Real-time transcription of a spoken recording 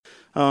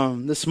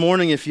This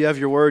morning, if you have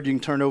your word, you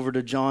can turn over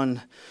to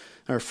John,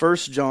 or 1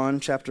 John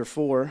chapter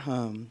 4.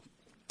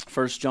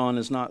 1 John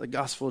is not the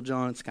Gospel of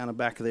John. It's kind of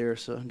back there,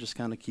 so just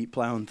kind of keep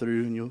plowing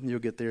through, and you'll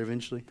get there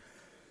eventually.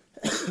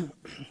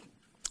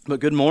 But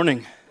good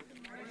morning.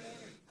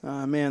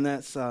 Man,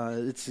 that's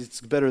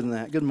it's better than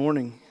that. Good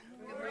morning.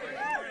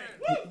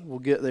 We'll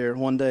get there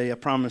one day, I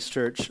promise,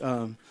 church.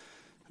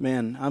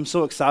 Man, I'm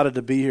so excited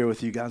to be here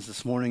with you guys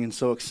this morning, and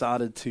so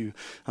excited to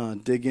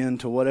dig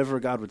into whatever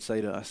God would say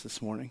to us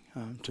this morning,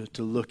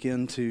 to look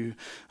into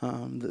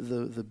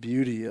the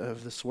beauty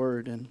of this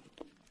word. And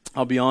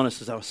I'll be honest,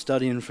 as I was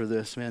studying for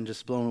this, man,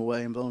 just blown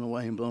away and blown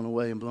away and blown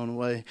away and blown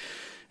away.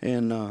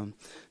 And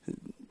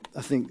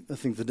I think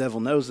the devil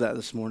knows that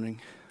this morning.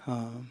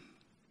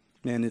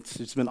 Man,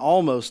 it's been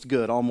almost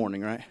good all morning,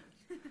 right?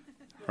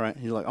 Right?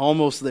 You're like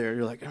almost there.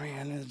 You're like,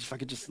 man, if I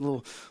could just a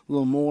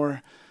little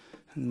more.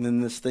 And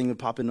then this thing would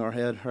pop into our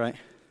head, right?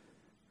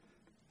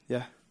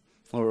 Yeah.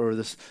 Or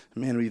this,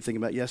 man, we'd think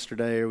about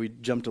yesterday, or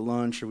we'd jump to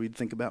lunch, or we'd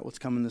think about what's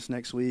coming this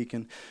next week.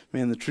 And,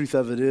 man, the truth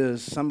of it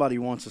is somebody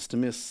wants us to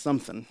miss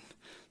something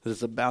that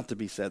is about to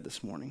be said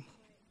this morning.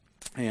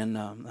 And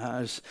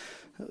I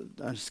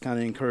just kind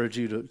of encourage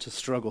you to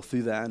struggle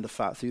through that and to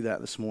fight through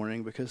that this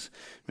morning, because,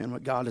 man,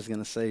 what God is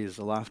going to say is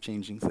a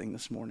life-changing thing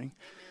this morning.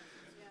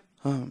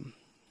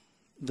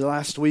 The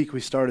last week we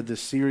started this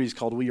series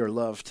called We Are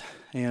Loved.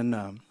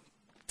 And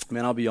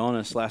man, I'll be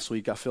honest, last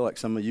week I feel like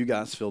some of you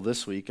guys feel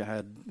this week. I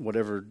had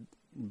whatever,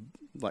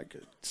 like,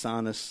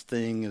 sinus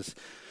thing is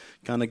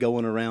kind of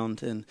going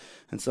around, and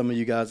some of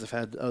you guys have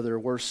had other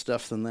worse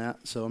stuff than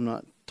that, so I'm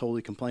not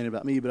totally complaining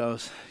about me, but I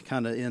was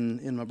kind of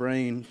in my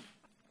brain.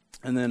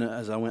 And then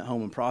as I went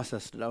home and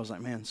processed it, I was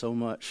like, man, so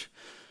much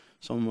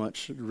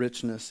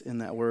richness in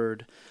that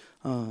word.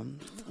 And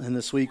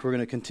this week we're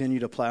going to continue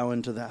to plow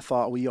into that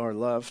thought, we are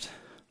loved.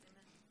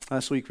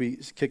 Last week we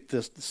kicked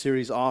this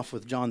series off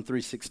with John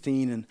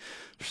 3:16, and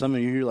for some of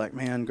you, you're like,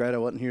 man, great, I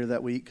wasn't here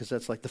that week because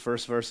that's like the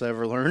first verse I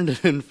ever learned.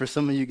 And for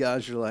some of you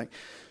guys, you're like,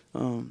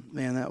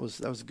 man, that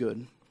was good.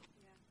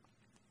 Yeah.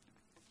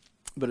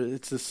 But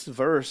it's this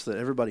verse that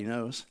everybody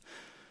knows.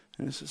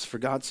 And it says, for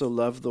God so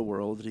loved the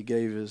world that he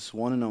gave his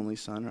one and only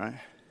son, right,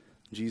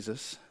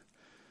 Jesus,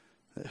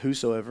 that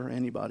whosoever,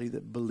 anybody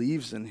that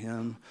believes in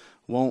him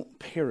won't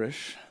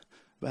perish,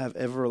 but have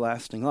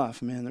everlasting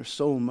life. Man, there's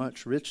so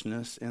much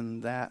richness in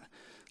that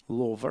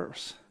little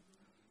verse.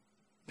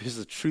 Because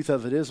the truth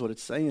of it is, what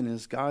it's saying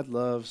is God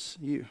loves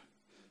you.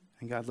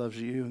 And God loves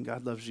you, and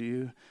God loves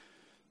you.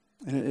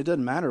 And it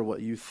doesn't matter what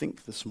you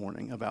think this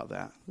morning about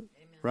that. Amen.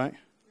 Right?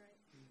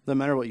 It doesn't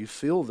matter what you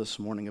feel this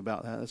morning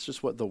about that. That's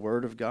just what the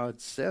Word of God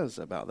says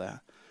about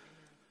that. Amen.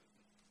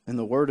 And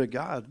the Word of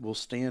God will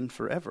stand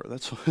forever.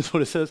 That's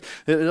what it says.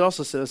 It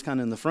also says,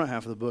 kind of in the front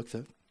half of the book,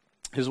 that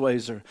his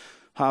ways are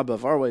high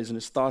above our ways, and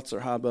his thoughts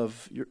are high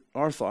above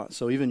our thoughts.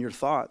 So even your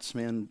thoughts,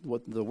 man,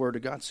 what the Word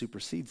of God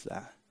supersedes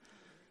that.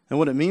 And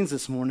what it means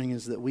this morning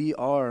is that we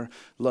are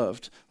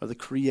loved by the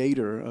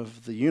Creator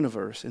of the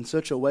universe in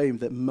such a way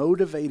that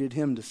motivated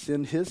him to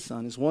send his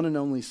son, his one and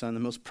only son, the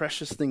most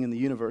precious thing in the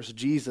universe,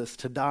 Jesus,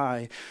 to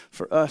die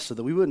for us so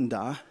that we wouldn't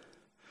die.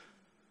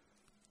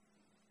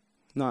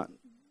 Not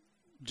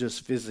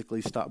just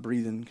physically stop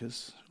breathing,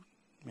 because,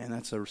 man,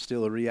 that's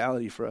still a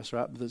reality for us,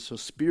 right? But so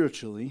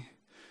spiritually,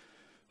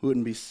 we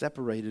wouldn't be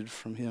separated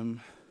from him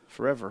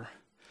forever,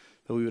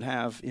 but we would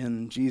have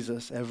in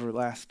Jesus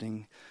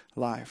everlasting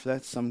life.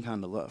 That's some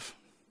kind of love.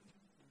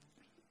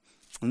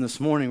 And this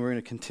morning we're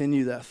going to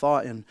continue that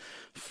thought in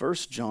 1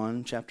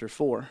 John chapter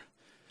 4.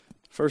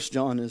 1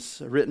 John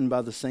is written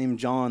by the same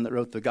John that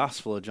wrote the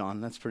Gospel of John.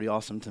 That's pretty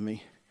awesome to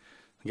me.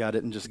 God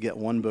didn't just get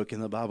one book in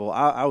the Bible.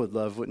 I would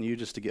love, wouldn't you,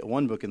 just to get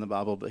one book in the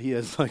Bible, but he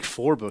has like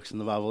 4 books in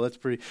the Bible. That's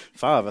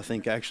five, I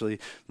think, actually,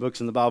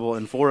 books in the Bible,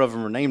 and 4 of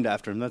them are named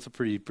after him. That's a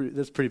pretty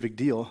big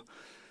deal.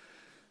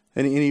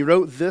 And he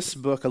wrote this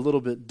book a little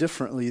bit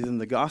differently than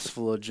the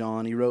Gospel of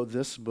John. He wrote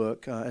this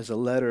book as a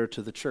letter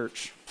to the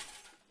church.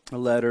 A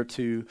letter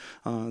to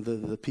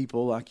the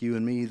people like you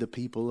and me, the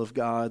people of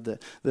God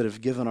that have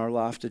given our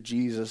life to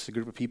Jesus, a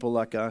group of people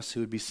like us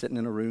who would be sitting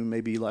in a room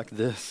maybe like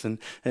this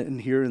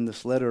and hearing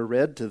this letter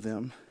read to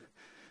them.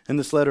 And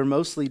this letter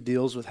mostly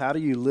deals with how do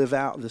you live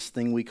out this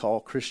thing we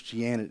call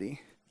Christianity?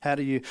 How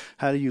do you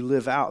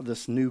live out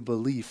this new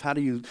belief? How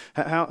do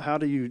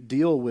you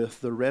deal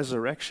with the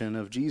resurrection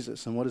of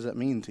Jesus, and what does that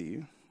mean to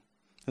you?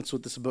 That's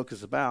what this book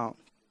is about.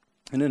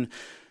 And in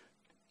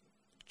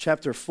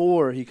chapter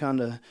 4, he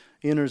kind of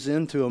enters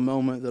into a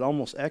moment that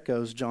almost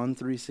echoes John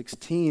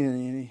 3:16,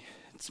 and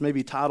it's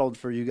maybe titled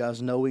for you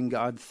guys, Knowing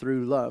God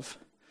Through Love.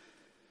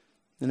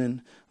 And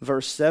in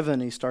verse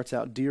 7, he starts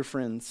out, Dear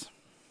friends.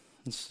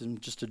 This is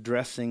just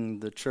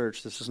addressing the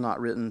church. This is not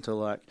written to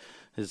like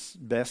his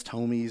best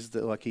homies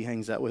that like he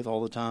hangs out with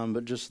all the time,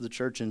 but just the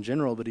church in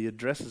general, but he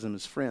addresses them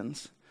as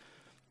friends.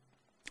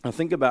 Now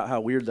think about how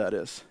weird that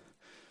is.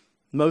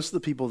 Most of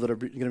the people that are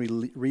going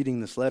to be reading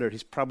this letter,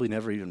 he's probably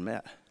never even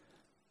met.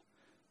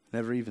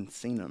 Never even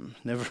seen them.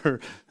 Never.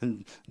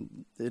 And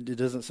it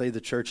doesn't say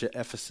the church at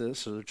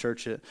Ephesus or the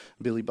church at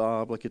Billy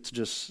Bob. Like, it's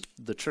just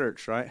the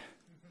church, right?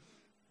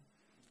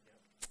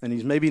 And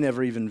he's maybe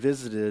never even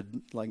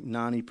visited like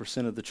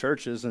 90% of the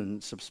churches,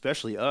 and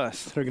especially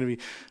us that are going to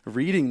be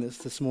reading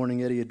this morning,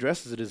 yet he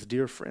addresses it as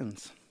dear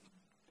friends.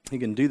 He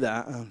can do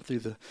that through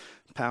the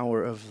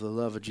power of the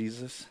love of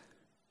Jesus.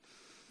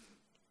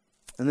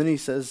 And then he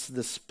says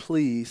this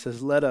plea, he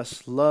says, let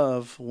us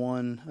love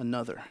one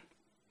another.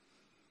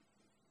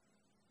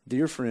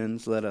 Dear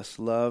friends, let us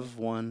love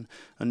one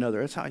another.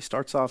 That's how he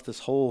starts off this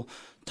whole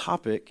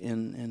topic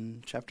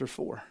in chapter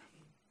 4.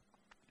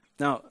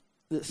 Now,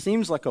 it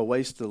seems like a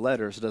waste of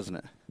letters, doesn't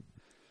it?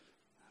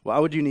 Why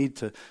would you need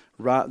to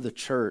write the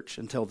church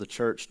and tell the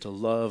church to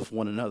love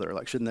one another?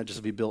 Like, shouldn't that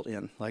just be built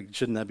in? Like,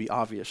 shouldn't that be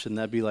obvious? Shouldn't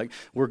that be like,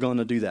 we're going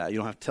to do that? You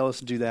don't have to tell us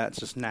to do that. It's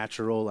just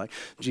natural. Like,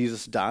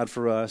 Jesus died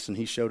for us, and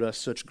he showed us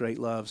such great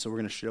love, so we're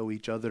going to show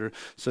each other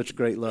such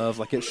great love.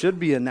 Like, it should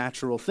be a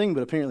natural thing,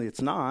 but apparently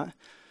it's not,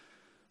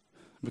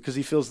 because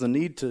he feels the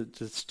need to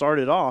start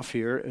it off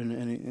here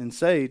and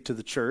say to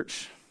the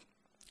church,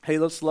 hey,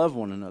 let's love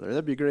one another.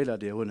 That'd be a great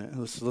idea, wouldn't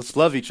it? Let's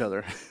love each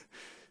other.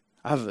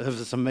 I have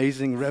this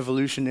amazing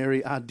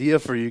revolutionary idea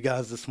for you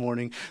guys this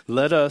morning.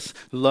 Let us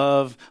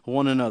love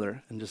one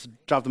another. And just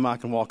drop the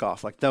mic and walk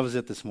off. Like, that was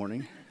it this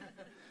morning.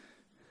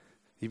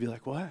 You'd be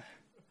like, what?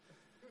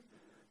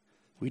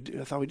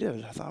 I thought we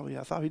did. I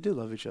thought we did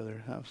love each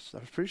other. I was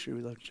pretty sure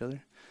we loved each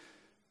other.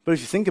 But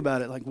if you think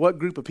about it, like, what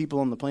group of people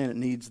on the planet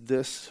needs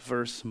this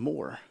verse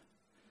more?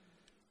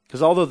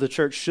 Because although the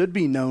church should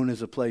be known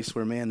as a place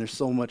where, man, there's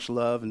so much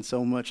love and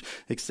so much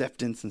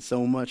acceptance and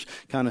so much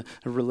kind of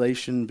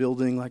relation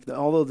building, like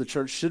although the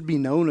church should be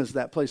known as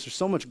that place, there's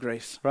so much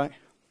grace, right?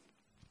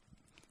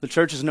 The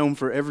church is known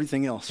for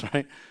everything else,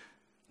 right?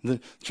 The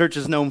church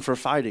is known for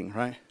fighting,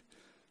 right?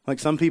 Like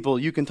some people,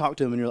 you can talk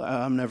to them and you're like,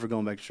 I'm never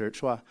going back to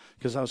church. Why?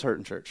 Because I was hurt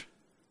in church.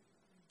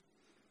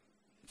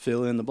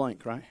 Fill in the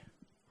blank, right?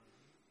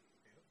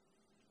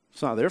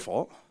 It's not their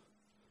fault.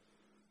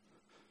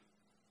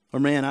 Or,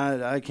 man,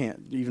 I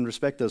can't even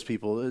respect those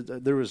people.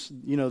 There's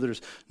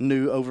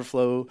new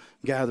overflow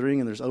gathering,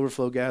 and there's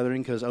overflow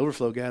gathering, because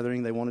overflow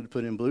gathering, they wanted to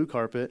put in blue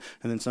carpet,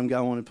 and then some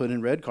guy wanted to put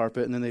in red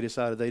carpet, and then they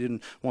decided they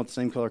didn't want the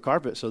same color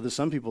carpet. So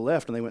some people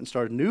left, and they went and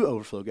started new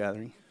overflow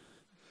gathering.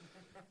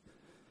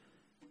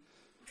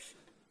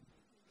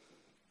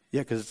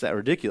 Yeah, because it's that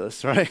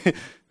ridiculous, right?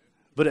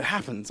 But it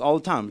happens all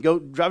the time. Go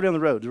drive down the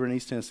road. We're in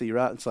East Tennessee,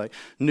 right? It's like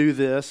new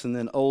this, and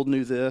then old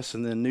new this,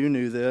 and then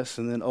new this,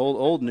 and then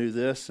old new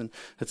this. And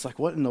it's like,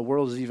 what in the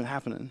world is even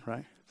happening,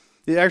 right?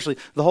 Actually,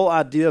 the whole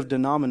idea of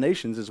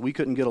denominations is we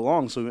couldn't get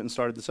along, so we went and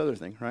started this other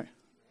thing, right?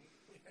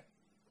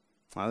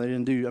 Well, they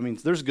didn't do,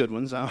 there's good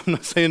ones. I'm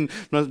not saying,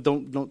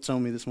 don't tell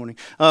me this morning.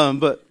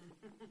 But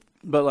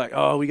like,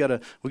 oh, we gotta.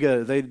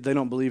 They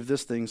don't believe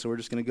this thing, so we're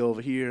just gonna go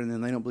over here, and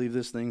then they don't believe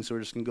this thing, so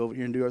we're just gonna go over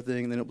here and do our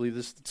thing, and they don't believe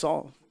this. It's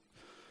all.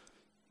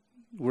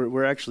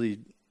 We're actually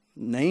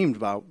named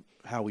by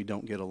how we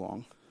don't get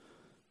along.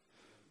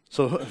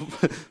 So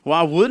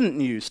why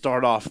wouldn't you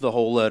start off the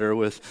whole letter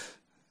with,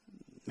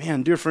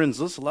 man, dear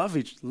friends, let's love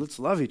each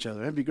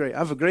other. That'd be great. I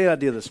have a great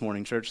idea this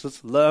morning, church.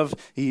 Let's love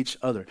each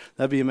other.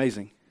 That'd be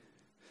amazing.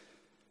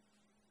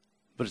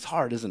 But it's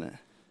hard, isn't it?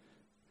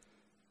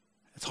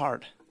 It's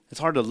hard. It's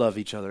hard to love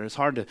each other. It's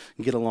hard to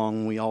get along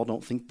when we all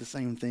don't think the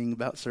same thing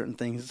about certain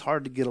things. It's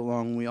hard to get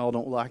along when we all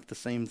don't like the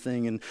same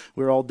thing, and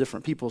we're all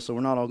different people, so we're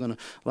not all going to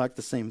like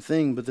the same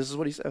thing. But this is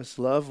what he says,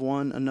 love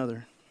one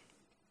another.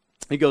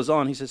 He goes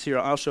on, he says, here,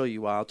 I'll show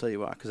you why. I'll tell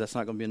you why, because that's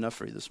not going to be enough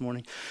for you this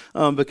morning.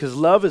 Because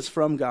love is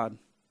from God,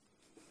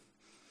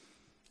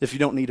 if you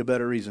don't need a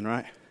better reason,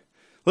 right?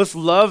 Let's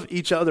love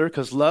each other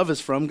because love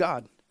is from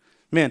God.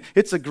 Man,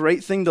 it's a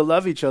great thing to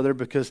love each other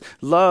because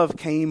love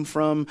came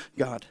from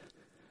God.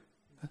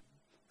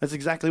 That's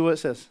exactly what it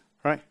says,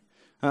 right?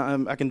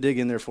 I can dig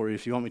in there for you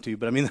if you want me to,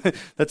 but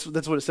that's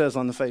what it says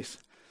on the face.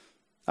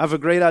 I have a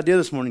great idea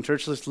this morning,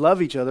 church. Let's love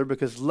each other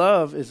because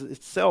love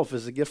itself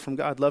is a gift from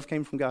God. Love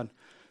came from God.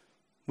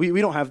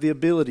 We don't have the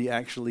ability,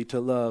 actually, to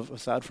love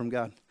aside from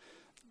God.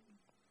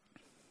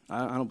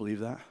 I don't believe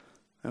that.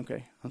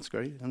 Okay, that's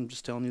great. I'm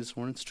just telling you this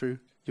morning. It's true.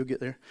 You'll get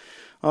there.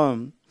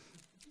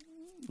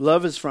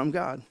 Love is from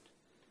God.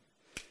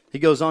 He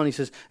goes on, he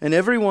says, and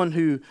everyone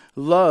who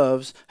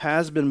loves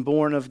has been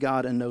born of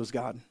God and knows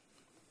God.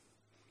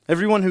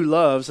 Everyone who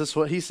loves, that's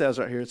what he says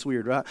right here. It's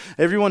weird, right?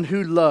 Everyone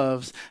who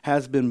loves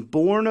has been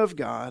born of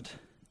God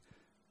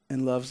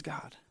and loves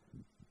God.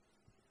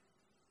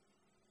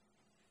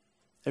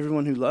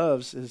 Everyone who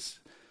loves is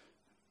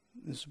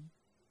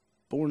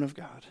born of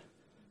God.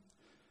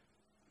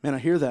 Man, I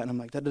hear that and I'm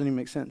like, that doesn't even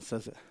make sense,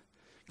 does it?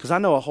 Because I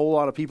know a whole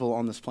lot of people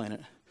on this planet.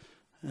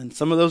 And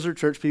some of those are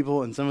church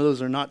people and some of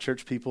those are not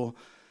church people.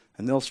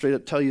 And they'll straight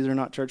up tell you they're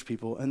not church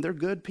people. And they're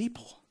good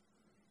people.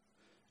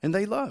 And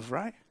they love,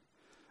 right?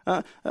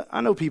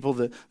 I know people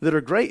that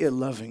are great at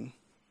loving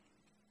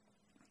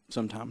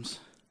sometimes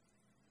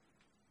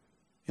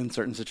in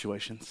certain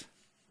situations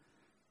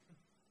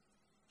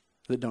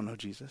that don't know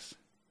Jesus.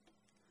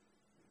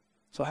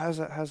 So how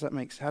do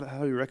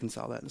we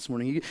reconcile that this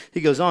morning?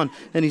 He goes on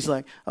and he's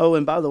like, oh,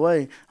 and by the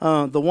way,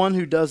 the one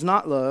who does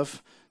not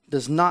love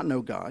does not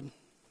know God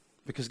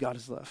because God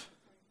is love.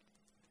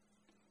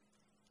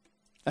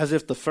 As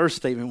if the first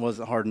statement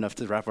wasn't hard enough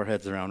to wrap our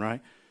heads around,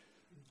 right?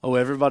 Oh,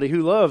 everybody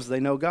who loves, they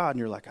know God. And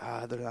you're like,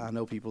 I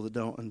know people that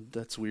don't, and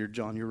that's weird,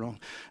 John, you're wrong.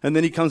 And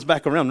then he comes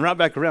back around, right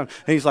back around,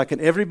 and he's like,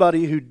 and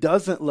everybody who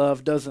doesn't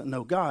love doesn't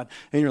know God.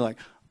 And you're like,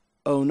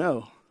 oh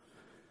no.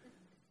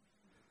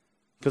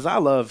 Because I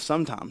love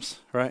sometimes,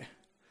 right?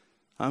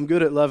 I'm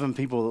good at loving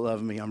people that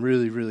love me. I'm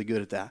really, really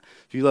good at that.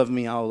 If you love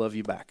me, I'll love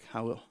you back.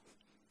 I will.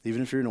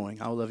 Even if you're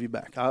annoying, I will love you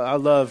back. I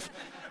love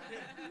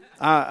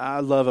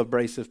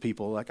abrasive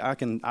people. Like I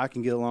can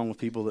get along with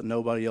people that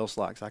nobody else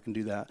likes. I can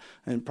do that,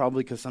 and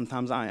probably because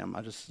sometimes I am.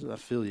 I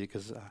feel you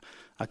because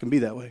I can be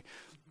that way.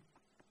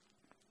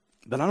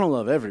 But I don't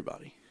love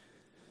everybody.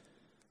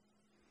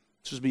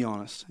 Let's just be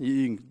honest.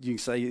 You can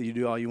say you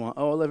do all you want.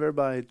 Oh, I love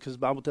everybody because the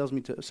Bible tells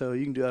me to. So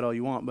you can do that all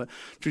you want. But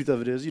the truth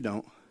of it is, you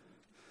don't.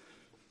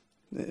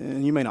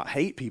 And you may not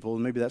hate people.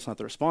 Maybe that's not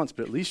the response.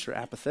 But at least you're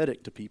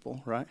apathetic to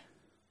people, right?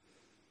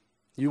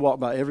 You walk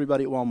by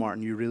everybody at Walmart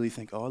and you really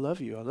think, oh, I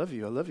love you, I love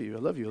you, I love you, I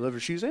love you, I love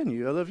your shoes and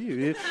you, I love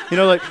you. You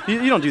know, like,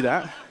 you don't do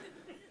that.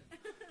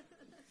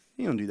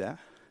 You don't do that.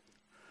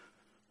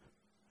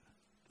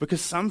 Because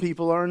some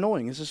people are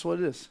annoying. It's just what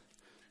it is.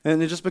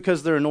 And just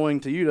because they're annoying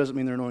to you doesn't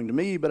mean they're annoying to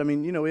me. But I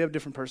mean, you know, we have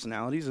different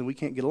personalities and we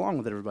can't get along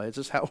with everybody. It's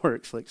just how it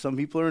works. Like some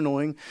people are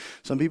annoying,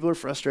 some people are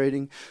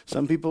frustrating,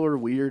 some people are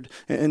weird.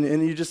 And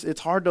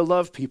it's hard to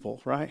love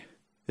people, right?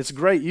 It's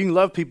great. You can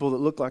love people that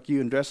look like you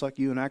and dress like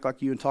you and act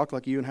like you and talk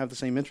like you and have the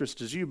same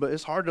interests as you, but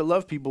it's hard to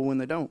love people when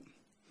they don't.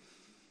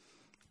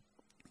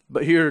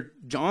 But here,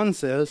 John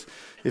says,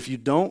 if you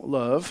don't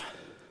love,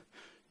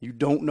 you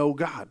don't know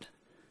God.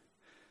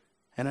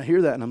 And I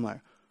hear that and I'm like,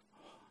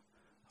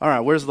 all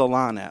right, where's the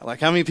line at? Like,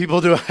 how many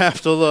people do I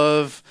have to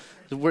love?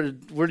 Where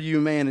do you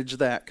manage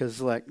that?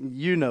 Because, like,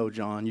 you know,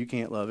 John, you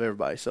can't love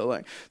everybody. So,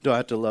 like, do I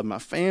have to love my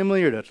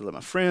family or do I have to love my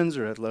friends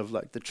or do I have to love,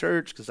 like, the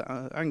church? Because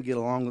I can get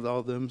along with all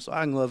of them, so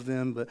I can love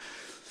them. But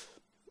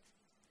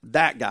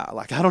that guy,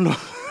 like, I don't know,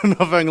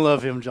 if I can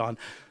love him, John.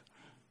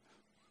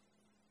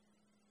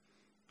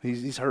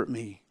 He's hurt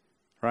me,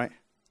 right?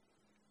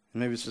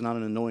 And maybe it's just not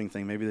an annoying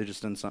thing. Maybe they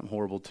just done something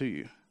horrible to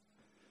you.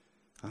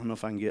 I don't know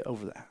if I can get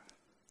over that.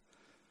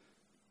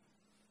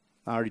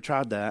 I already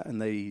tried that, and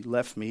they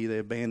left me. They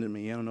abandoned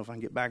me. I don't know if I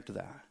can get back to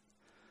that.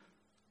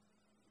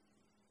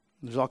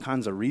 There's all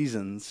kinds of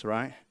reasons,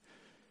 right?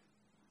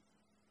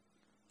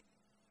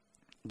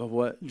 But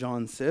what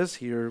John says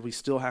here, we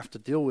still have to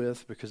deal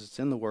with because it's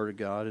in the Word of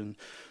God, and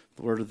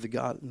the Word of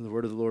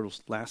the Lord will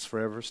last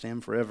forever,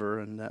 stand forever,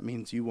 and that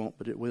means you won't,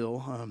 but it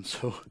will.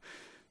 So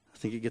I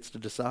think it gets to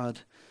decide.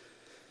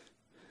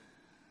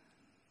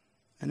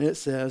 And it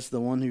says,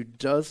 the one who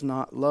does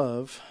not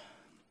love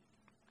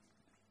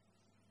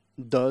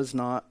does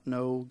not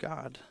know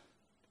God.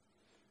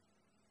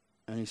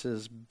 And he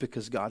says,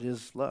 because God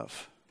is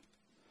love.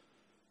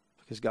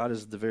 Because God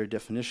is the very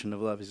definition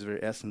of love. He's the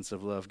very essence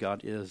of love.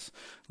 God is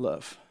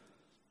love.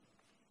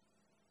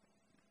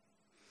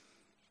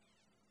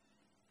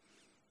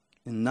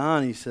 In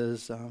 9, he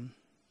says,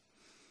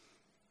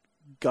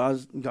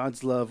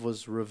 God's love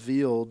was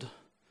revealed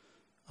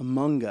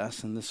among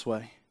us in this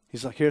way.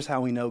 He's like, here's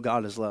how we know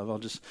God is love.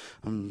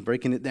 I'm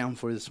breaking it down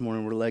for you this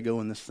morning. We're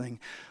Legoing this thing.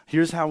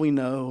 Here's how we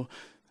know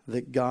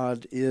that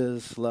God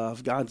is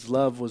love. God's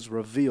love was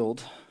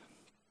revealed,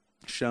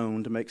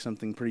 shown to make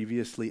something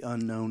previously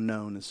unknown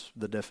known is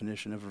the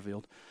definition of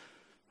revealed.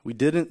 We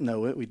didn't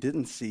know it. We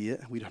didn't see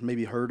it. We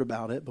maybe heard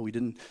about it, but we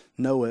didn't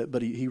know it.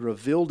 But he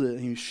revealed it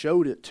and he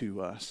showed it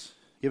to us.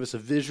 Give us a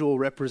visual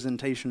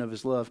representation of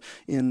his love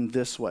in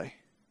this way.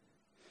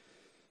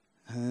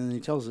 And he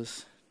tells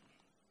us,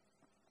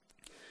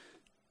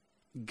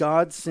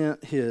 God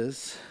sent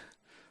his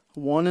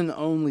one and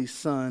only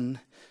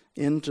Son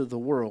into the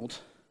world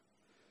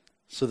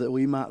so that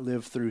we might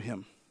live through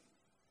him.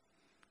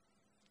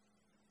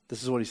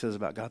 This is what he says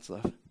about God's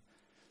love.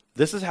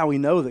 This is how we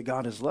know that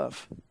God is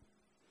love.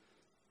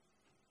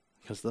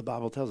 Because the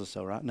Bible tells us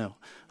so, right? No.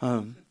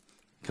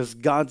 Because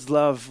God's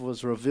love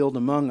was revealed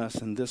among us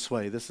in this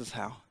way. This is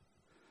how.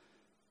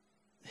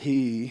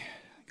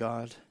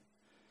 God,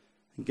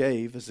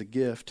 gave as a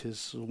gift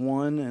his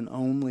one and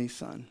only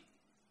Son.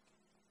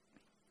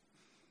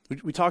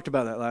 We talked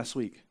about that last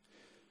week.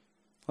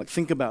 Like,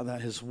 think about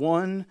that. His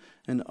one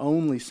and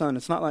only Son.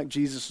 It's not like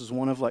Jesus was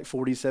one of like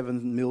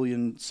 47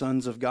 million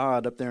sons of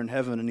God up there in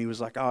heaven, and he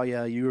was like, oh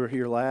yeah, you were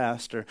here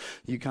last, or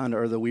you kind of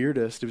are the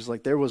weirdest. It was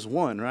like there was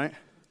one, right?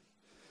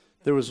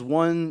 There was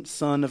one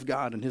Son of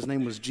God, and his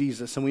name was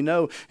Jesus. And we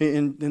know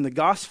in the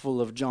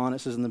Gospel of John, it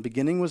says, in the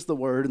beginning was the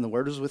Word, and the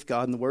Word was with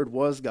God, and the Word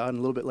was God. And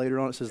a little bit later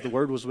on, it says the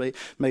Word was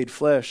made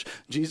flesh.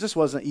 Jesus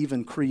wasn't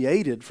even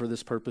created for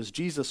this purpose.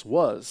 Jesus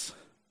was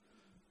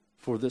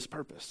for this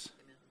purpose.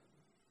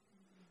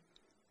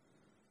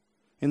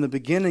 In the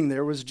beginning,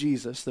 there was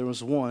Jesus. There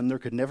was one. There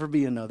could never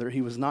be another.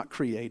 He was not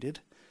created.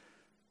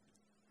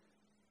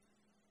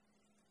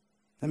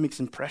 That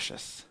makes him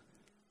precious.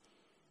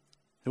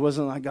 It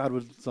wasn't like God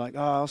was like,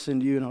 oh, I'll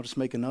send you and I'll just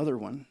make another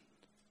one.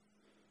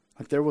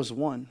 Like there was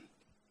one.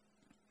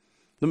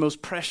 The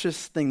most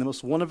precious thing, the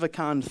most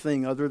one-of-a-kind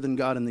thing other than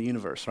God in the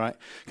universe, right?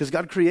 Because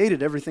God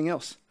created everything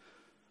else.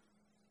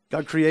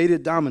 God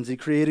created diamonds. He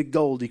created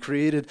gold. He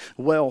created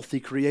wealth. He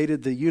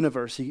created the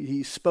universe.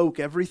 He spoke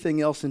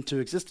everything else into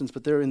existence.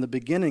 But there in the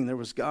beginning, there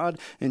was God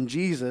and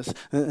Jesus,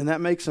 and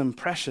that makes him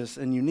precious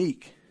and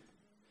unique.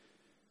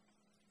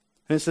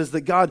 And it says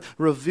that God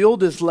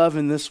revealed his love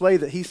in this way,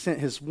 that he sent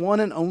his one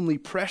and only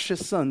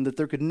precious son, that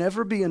there could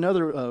never be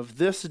another of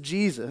this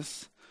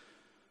Jesus,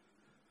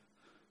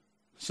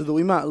 so that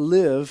we might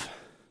live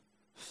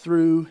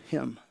through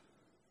him.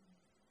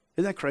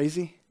 Isn't that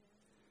crazy?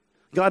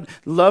 God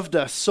loved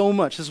us so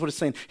much. This is what it's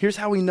saying. Here's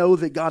how we know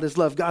that God is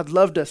love. God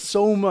loved us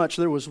so much.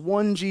 There was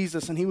one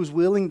Jesus, and he was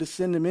willing to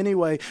send him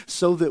anyway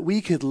so that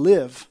we could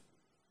live.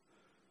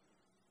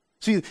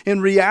 See, in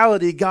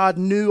reality, God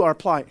knew our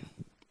plight.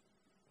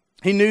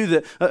 He knew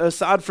that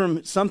aside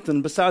from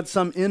something, besides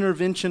some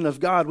intervention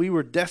of God, we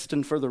were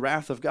destined for the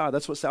wrath of God.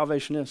 That's what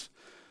salvation is.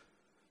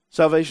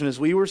 Salvation is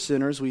we were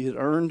sinners, we had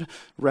earned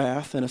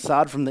wrath, and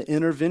aside from the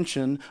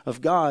intervention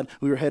of God,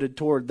 we were headed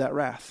toward that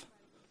wrath.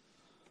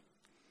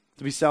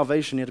 To be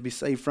salvation, you have to be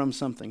saved from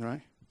something,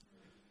 right?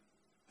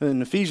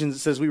 In Ephesians, it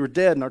says we were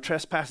dead in our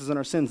trespasses and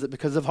our sins, that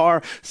because of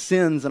our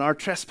sins and our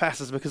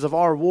trespasses, because of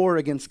our war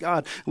against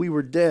God, we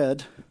were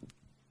dead.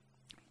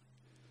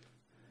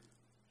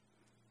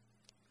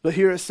 But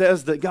here it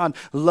says that God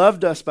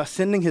loved us by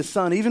sending his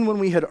son, even when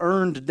we had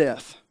earned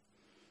death.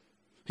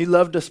 He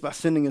loved us by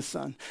sending his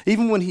son.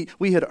 Even when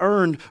we had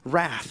earned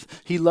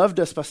wrath, he loved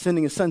us by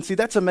sending his son. See,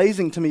 that's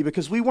amazing to me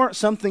because we weren't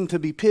something to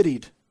be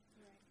pitied.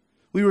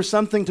 We were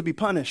something to be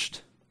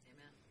punished.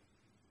 Amen.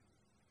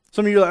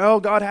 Some of you are like, oh,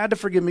 God had to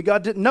forgive me.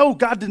 God didn't. No,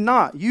 God did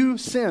not. You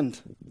sinned.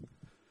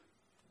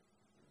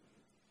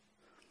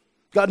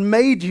 God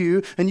made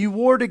you, and you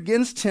warred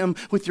against him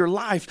with your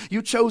life.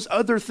 You chose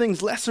other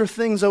things, lesser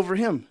things over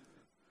him.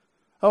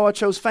 Oh, I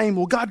chose fame.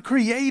 Well, God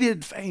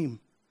created fame.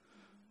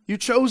 You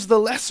chose the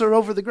lesser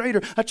over the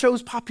greater. I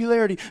chose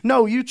popularity.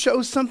 No, you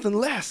chose something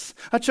less.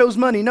 I chose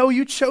money. No,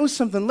 you chose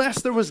something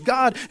less. There was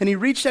God, and he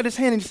reached out his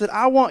hand and he said,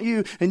 I want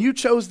you, and you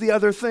chose the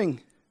other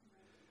thing.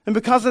 And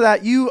because of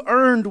that, you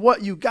earned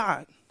what you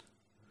got.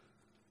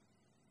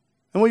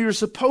 And what you were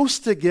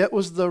supposed to get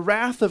was the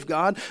wrath of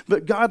God,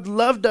 but God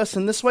loved us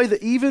in this way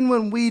that even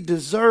when we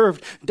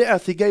deserved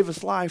death, he gave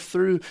us life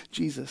through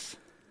Jesus.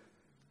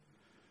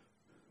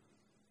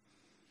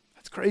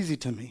 That's crazy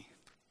to me.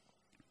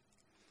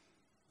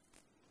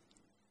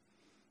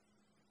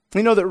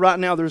 You know that right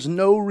now there's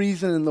no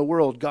reason in the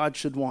world God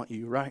should want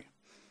you, right?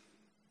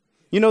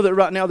 You know that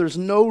right now there's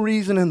no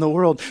reason in the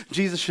world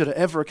Jesus should have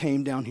ever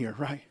came down here,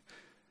 right?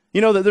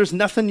 You know that there's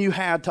nothing you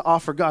had to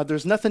offer God.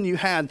 There's nothing you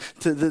had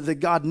that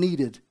God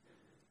needed.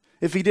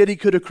 If he did, he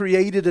could have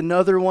created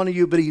another one of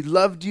you, but he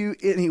loved you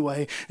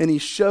anyway, and he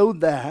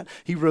showed that.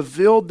 He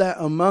revealed that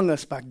among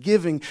us by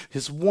giving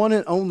his one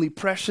and only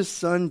precious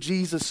son,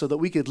 Jesus, so that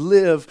we could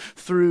live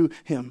through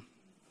him.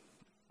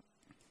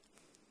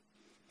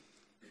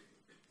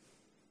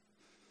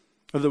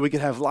 Or that we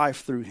could have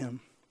life through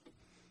him.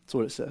 That's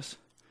what it says.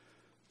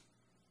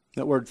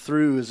 That word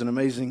through is an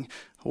amazing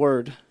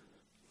word.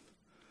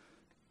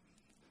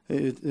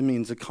 It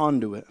means a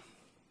conduit,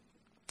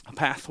 a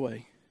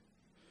pathway.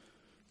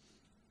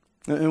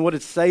 And what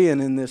it's saying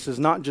in this is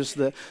not just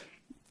that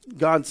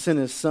God sent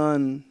his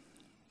son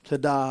to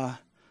die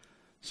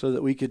so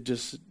that we could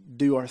just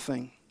do our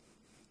thing.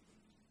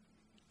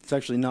 It's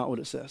actually not what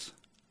it says.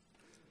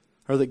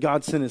 Or that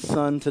God sent his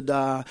son to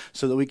die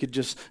so that we could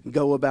just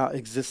go about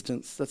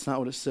existence. That's not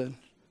what it said.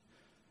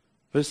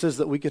 But it says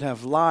that we could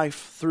have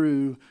life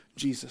through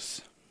Jesus.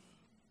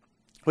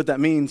 What that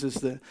means is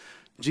that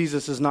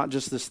Jesus is not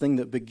just this thing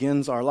that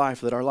begins our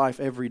life, that our life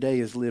every day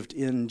is lived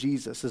in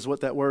Jesus, is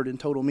what that word in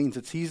total means.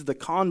 He's the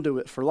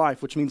conduit for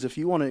life, which means if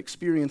you want to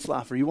experience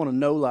life or you want to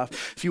know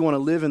life, if you want to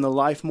live in the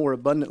life more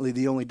abundantly,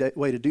 the only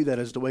way to do that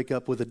is to wake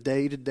up with a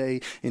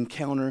day-to-day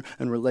encounter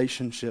and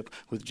relationship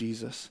with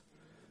Jesus.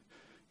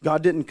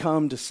 God didn't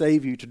come to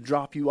save you, to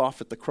drop you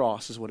off at the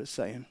cross, is what it's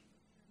saying.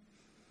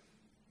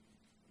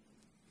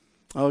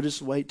 Oh,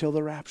 just wait till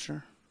the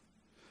rapture.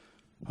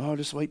 Oh,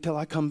 just wait till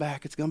I come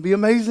back. It's going to be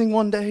amazing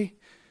one day.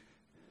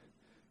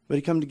 But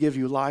he come to give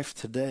you life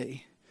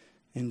today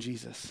in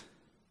Jesus.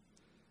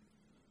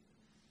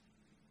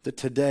 That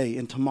today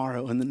and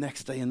tomorrow and the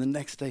next day and the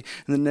next day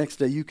and the next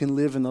day you can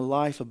live in the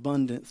life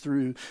abundant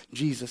through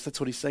Jesus. That's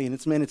what he's saying.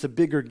 It's a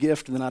bigger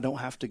gift than I don't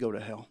have to go to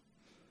hell.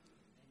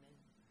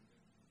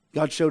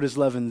 God showed his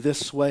love in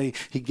this way.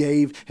 He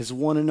gave his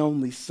one and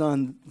only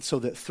son so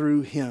that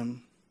through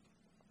him,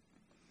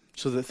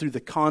 so that through the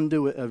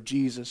conduit of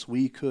Jesus,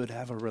 we could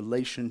have a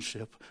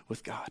relationship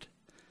with God.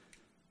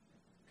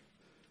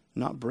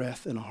 Not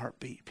breath in a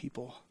heartbeat,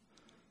 people,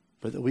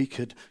 but that we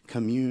could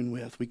commune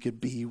with, we could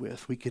be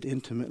with, we could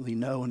intimately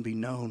know and be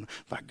known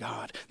by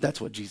God. That's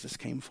what Jesus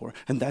came for.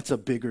 And that's a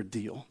bigger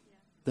deal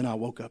than I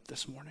woke up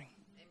this morning.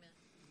 Amen.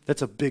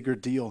 That's a bigger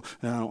deal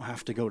than I don't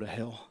have to go to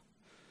hell.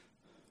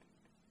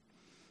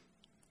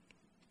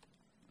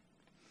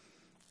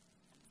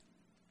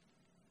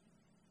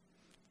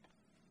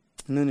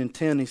 And then in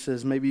 10, he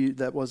says, maybe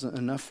that wasn't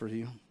enough for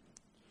you.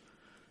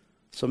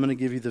 So I'm going to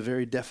give you the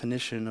very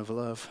definition of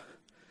love.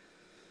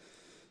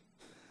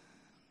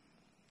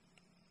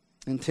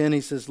 In 10,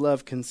 he says,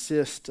 love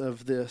consists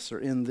of this or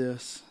in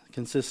this.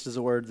 Consist is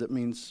a word that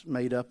means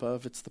made up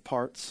of. It's the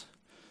parts.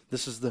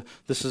 This is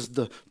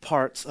the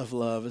parts of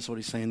love is what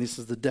he's saying. This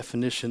is the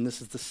definition.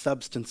 This is the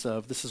substance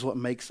of. This is what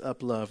makes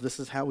up love. This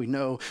is how we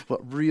know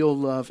what real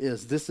love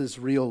is. This is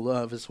real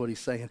love is what he's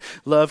saying.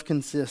 Love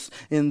consists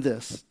in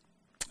this.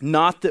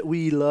 Not that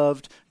we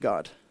loved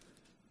God.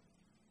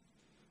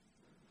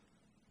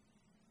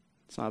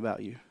 It's not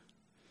about you.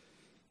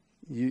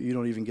 You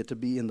don't even get to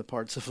be in the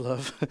parts of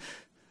love.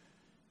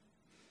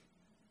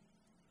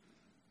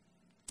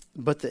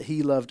 But that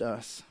he loved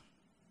us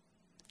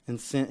and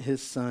sent his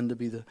son to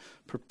be the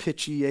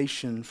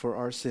propitiation for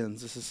our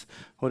sins. This is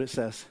what it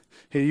says.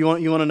 Here, you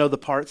want to know the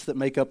parts that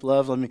make up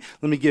love? Let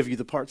me give you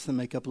the parts that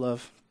make up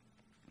love.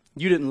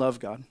 You didn't love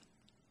God.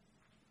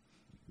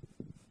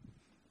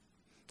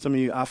 Some of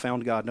you, I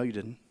found God. No, you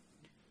didn't.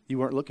 You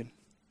weren't looking.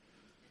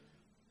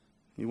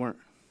 You weren't.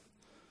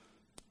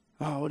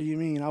 Oh, what do you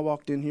mean? I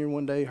walked in here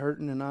one day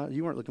hurting and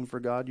you weren't looking for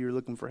God. You were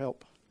looking for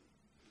help.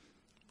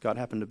 God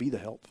happened to be the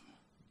help.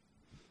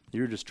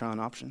 You were just trying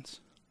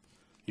options.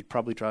 You'd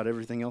probably tried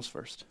everything else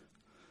first.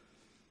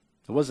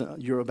 It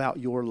wasn't about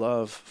your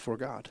love for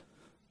God.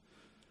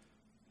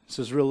 It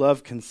says real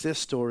love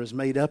consists or is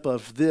made up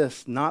of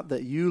this, not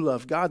that you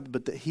love God,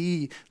 but that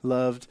he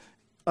loved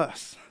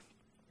us.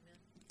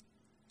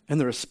 And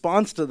the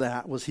response to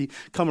that was he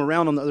come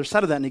around on the other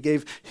side of that and he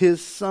gave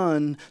his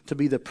son to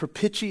be the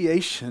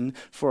propitiation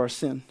for our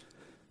sin.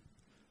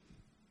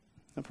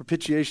 Now,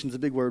 propitiation is a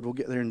big word. We'll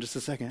get there in just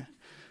a second.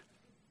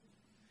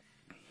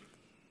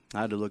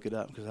 I had to look it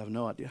up because I have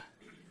no idea.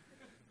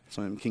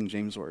 Some of them King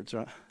James words,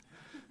 right?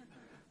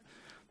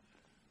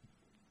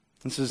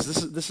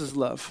 This is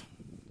love.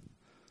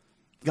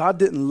 God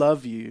didn't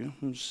love you.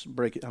 I'll just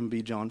break it. I'm going to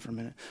be John for a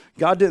minute.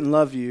 God didn't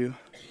love you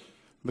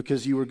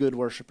because you were good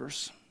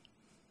worshipers.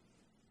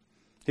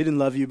 He didn't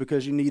love you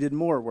because you needed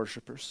more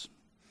worshipers.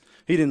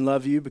 He didn't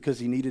love you because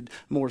he needed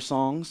more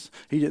songs.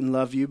 He didn't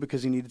love you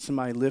because he needed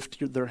somebody to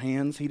lift their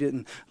hands. He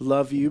didn't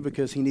love you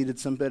because he needed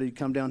somebody to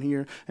come down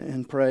here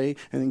and pray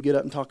and then get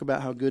up and talk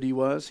about how good he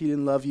was. He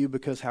didn't love you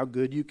because how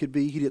good you could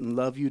be. He didn't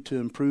love you to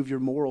improve your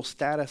moral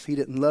status. He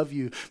didn't love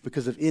you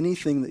because of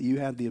anything that you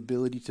had the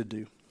ability to do.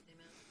 Amen.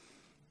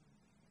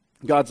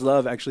 God's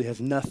love actually has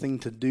nothing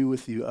to do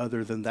with you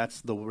other than that's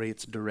the way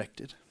it's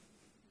directed.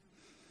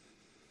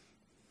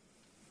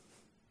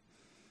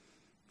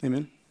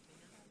 Amen.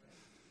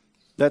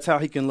 That's how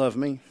he can love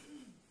me.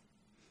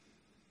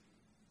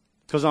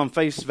 Because on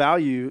face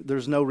value,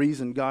 there's no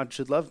reason God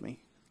should love me.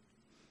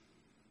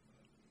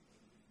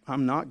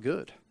 I'm not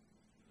good.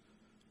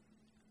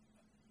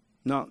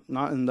 Not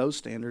in those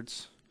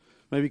standards.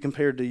 Maybe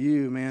compared to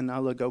you, man, I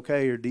look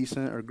okay or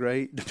decent or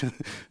great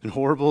and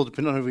horrible,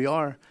 depending on who we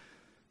are.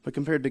 But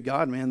compared to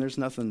God, man, there's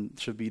nothing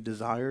should be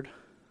desired.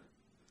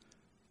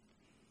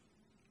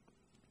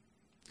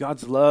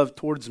 God's love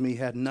towards me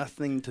had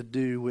nothing to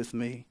do with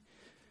me,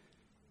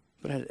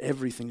 but it had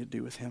everything to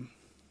do with him.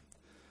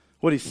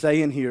 What he's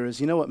saying here is,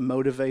 you know what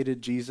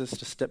motivated Jesus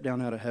to step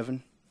down out of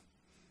heaven?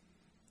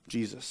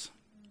 Jesus.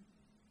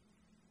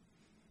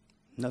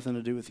 Nothing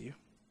to do with you.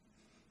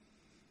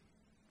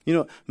 You know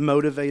what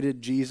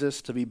motivated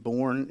Jesus to be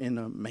born in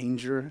a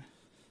manger?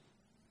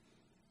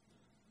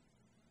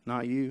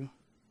 Not you.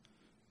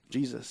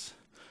 Jesus.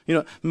 You know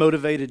what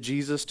motivated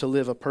Jesus to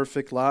live a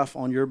perfect life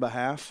on your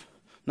behalf?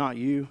 Not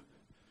you.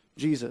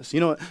 Jesus. You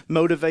know what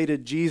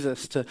motivated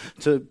Jesus to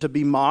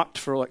be mocked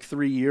for like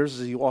 3 years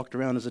as he walked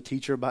around as a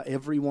teacher by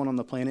everyone on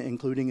the planet,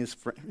 including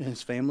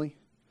his family?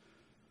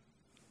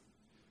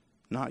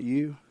 Not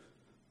you.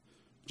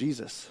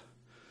 Jesus.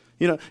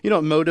 You know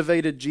what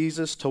motivated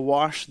Jesus to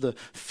wash the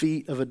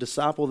feet of a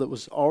disciple that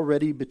was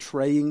already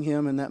betraying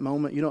him in that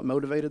moment? You know what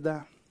motivated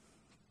that?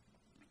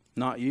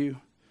 Not you.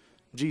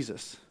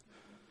 Jesus.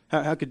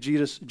 How could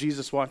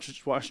Jesus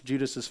wash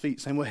Judas's feet?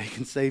 Same way he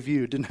can save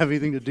you. It didn't have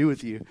anything to do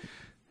with you.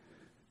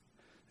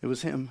 It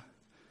was him.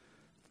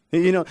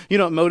 You know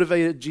what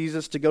motivated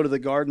Jesus to go to the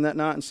garden that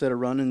night instead of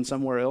running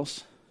somewhere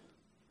else?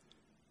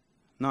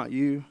 Not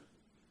you.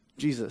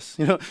 Jesus.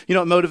 You know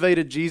what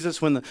motivated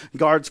Jesus when the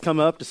guards come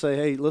up to say,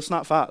 hey, let's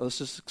not fight. Let's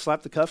just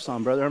slap the cuffs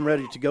on, brother. I'm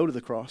ready to go to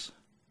the cross.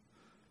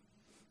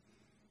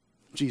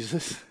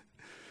 Jesus.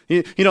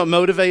 You know what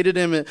motivated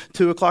him at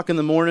 2 o'clock in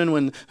the morning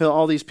when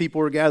all these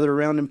people were gathered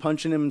around him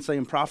punching him and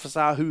saying,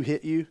 prophesy who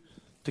hit you,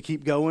 to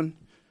keep going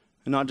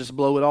and not just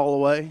blow it all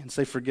away and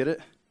say, forget it?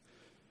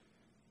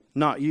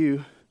 Not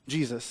you,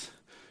 Jesus.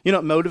 You know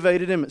what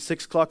motivated him at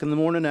 6 o'clock in the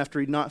morning after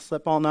he'd not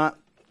slept all night?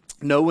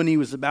 Knowing he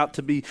was about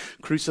to be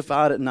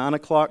crucified at 9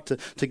 o'clock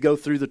to go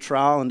through the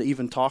trial and to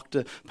even talk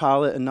to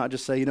Pilate and not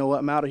just say, you know what,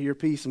 I'm out of here,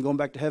 peace, I'm going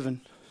back to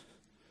heaven.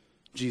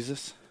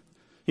 Jesus.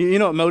 You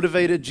know what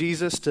motivated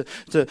Jesus to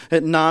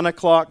at 9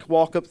 o'clock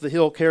walk up the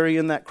hill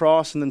carrying that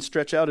cross and then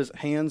stretch out his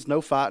hands,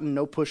 no fighting,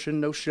 no pushing,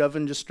 no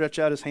shoving, just stretch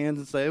out his hands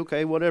and say,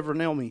 okay, whatever,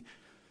 nail me.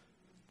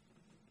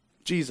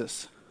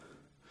 Jesus.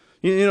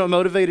 You know what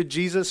motivated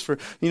Jesus for,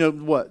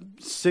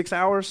 6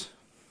 hours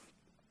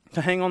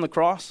to hang on the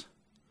cross?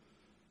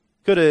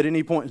 Could have at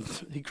any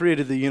point, he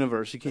created the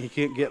universe. He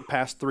can't get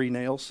past 3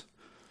 nails.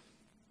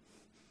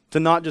 To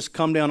not just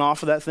come down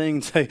off of that thing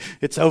and say,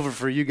 it's over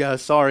for you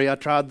guys. Sorry, I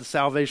tried the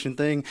salvation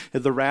thing.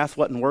 The wrath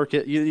wasn't worth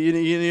it.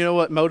 You know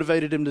what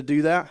motivated him to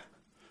do that?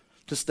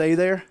 To stay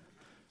there?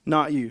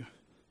 Not you.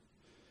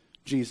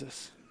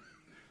 Jesus.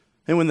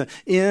 And when the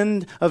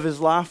end of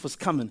his life was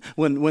coming,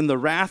 when the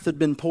wrath had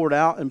been poured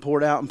out and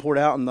poured out and poured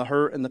out, and the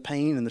hurt and the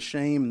pain and the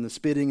shame and the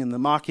spitting and the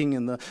mocking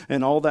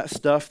and all that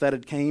stuff that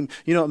had came,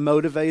 you know, it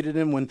motivated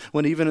him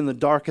when even in the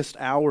darkest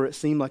hour it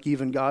seemed like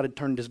even God had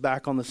turned his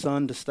back on the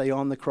Son to stay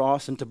on the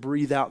cross and to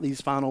breathe out these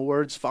final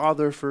words,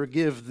 Father,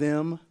 forgive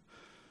them.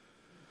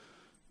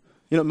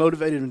 You know, it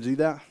motivated him to do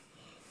that.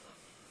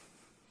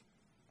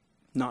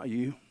 Not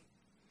you,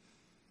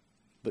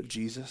 but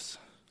Jesus.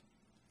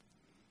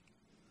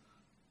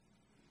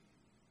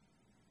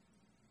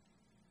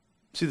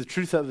 See, the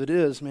truth of it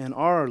is, man,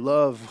 our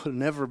love would have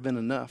never been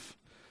enough.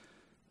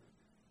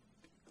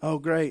 Oh,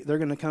 great, they're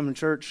going to come to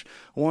church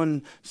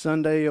one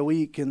Sunday a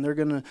week, and they're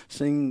going to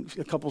sing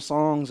a couple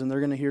songs, and they're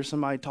going to hear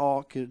somebody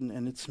talk,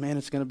 and it's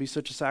going to be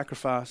such a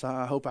sacrifice.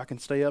 I hope I can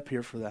stay up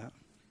here for that.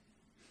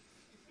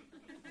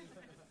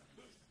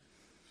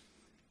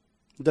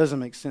 It doesn't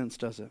make sense,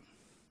 does it?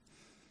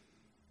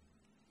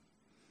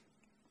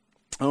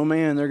 Oh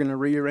man, they're going to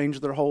rearrange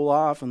their whole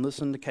life and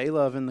listen to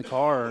K-Love in the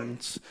car.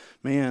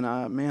 And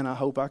I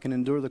hope I can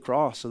endure the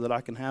cross so that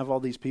I can have all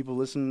these people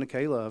listening to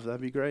K-Love.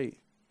 That'd be great.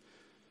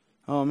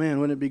 Oh man,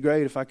 wouldn't it be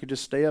great if I could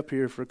just stay up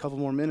here for a couple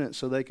more minutes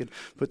so they could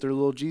put their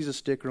little Jesus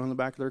sticker on the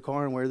back of their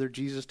car and wear their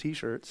Jesus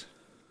t-shirts.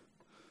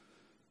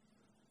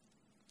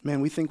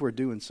 Man, we think we're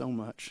doing so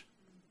much.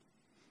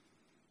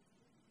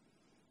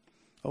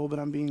 Oh, but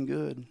I'm being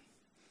good.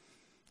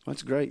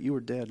 That's great. You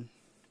were dead.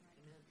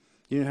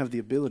 You didn't have the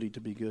ability to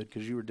be good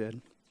because you were dead.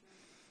 You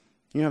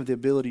didn't have the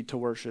ability to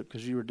worship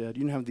because you were dead.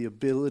 You didn't have the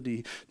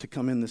ability to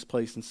come in this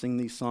place and sing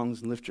these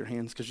songs and lift your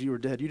hands because you were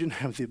dead. You didn't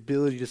have the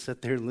ability to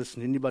sit there and listen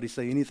to anybody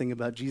say anything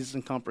about Jesus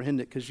and comprehend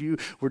it because you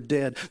were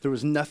dead. There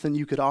was nothing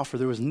you could offer.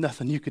 There was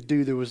nothing you could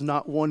do. There was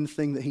not one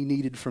thing that he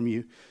needed from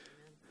you.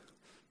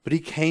 But he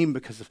came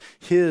because of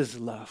his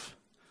love.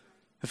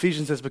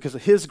 Ephesians says because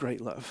of his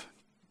great love.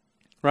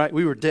 Right?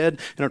 We were dead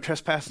in our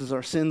trespasses,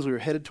 our sins. We were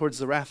headed towards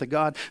the wrath of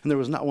God, and there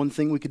was not one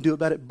thing we could do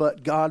about it.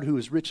 But God, who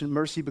is rich in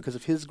mercy because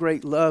of his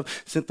great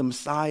love, sent the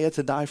Messiah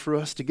to die for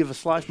us, to give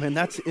us life. Man,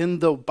 that's in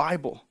the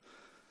Bible.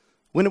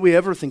 When did we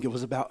ever think it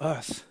was about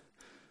us?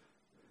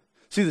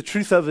 See, the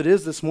truth of it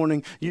is this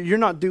morning, you're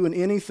not doing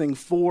anything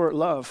for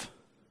love.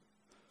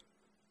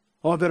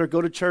 Oh, I better go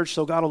to church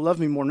so God will love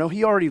me more. No,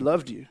 he already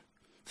loved you.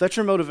 If that's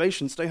your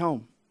motivation, stay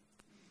home.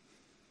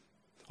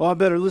 Oh, I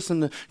better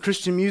listen to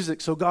Christian music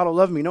so God will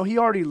love me. No, he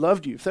already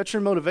loved you. If that's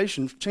your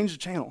motivation, change the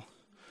channel.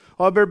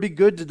 Oh, I better be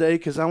good today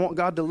because I want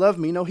God to love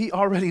me. No, he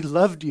already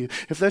loved you.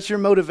 If that's your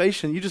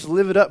motivation, you just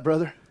live it up,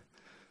 brother.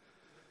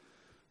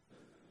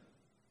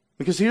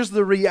 Because here's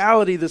the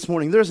reality this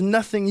morning. There's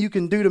nothing you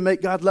can do to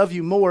make God love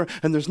you more,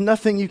 and there's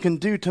nothing you can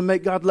do to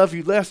make God love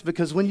you less,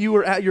 because when you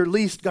were at your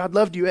least, God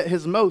loved you at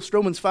his most.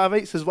 Romans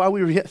 5:8 says, while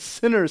we were yet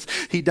sinners,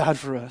 he died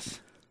for us.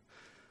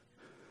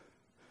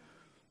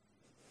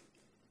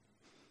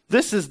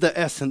 This is the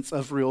essence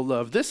of real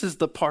love. This is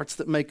the parts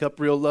that make up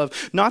real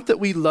love. Not that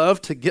we love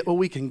to get what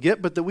we can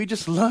get, but that we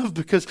just love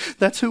because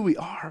that's who we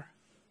are.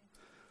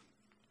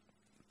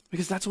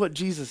 Because that's what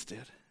Jesus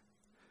did.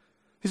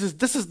 He says,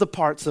 this is the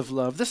parts of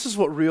love. This is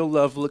what real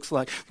love looks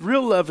like.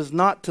 Real love is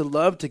not to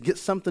love to get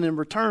something in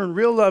return.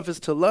 Real love is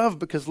to love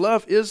because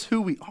love is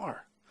who we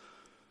are.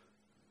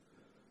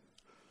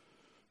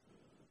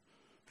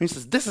 He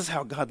says, this is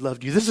how God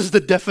loved you. This is the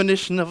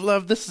definition of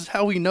love. This is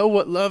how we know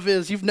what love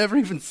is. You've never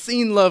even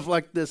seen love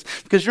like this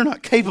because you're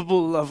not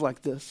capable of love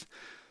like this.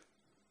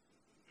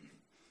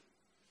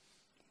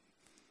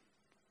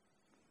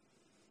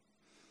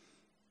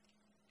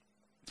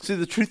 See,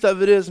 the truth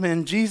of it is,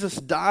 man, Jesus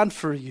died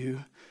for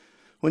you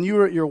when you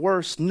were at your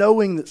worst,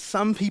 knowing that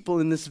some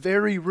people in this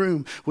very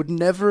room would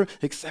never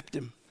accept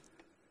him.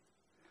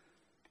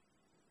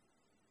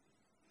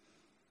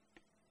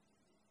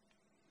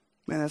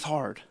 Man, that's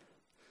hard.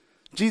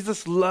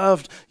 Jesus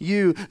loved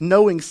you,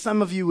 knowing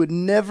some of you would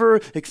never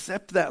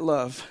accept that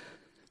love.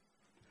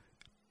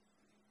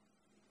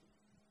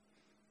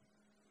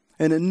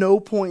 And at no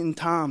point in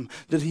time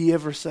did he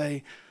ever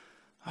say,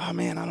 oh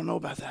man, I don't know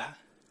about that.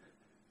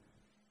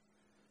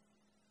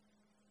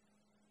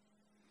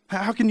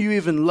 How can you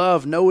even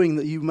love knowing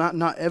that you might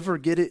not ever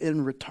get it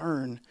in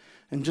return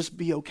and just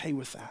be okay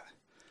with that?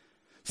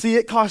 See,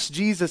 it cost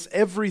Jesus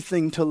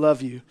everything to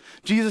love you.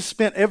 Jesus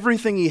spent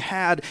everything he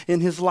had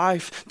in his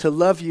life to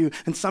love you,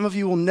 and some of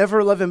you will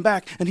never love him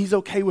back, and he's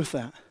okay with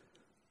that.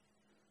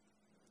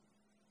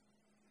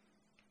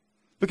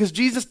 Because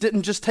Jesus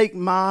didn't just take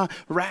my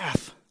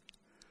wrath.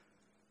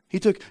 He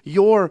took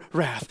your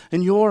wrath,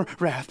 and your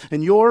wrath,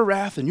 and your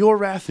wrath, and your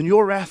wrath, and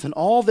your wrath, and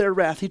all their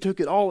wrath. He took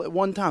it all at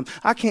one time.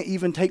 I can't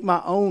even take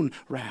my own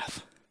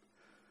wrath.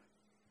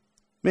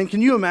 Man,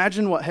 can you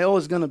imagine what hell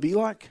is going to be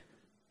like?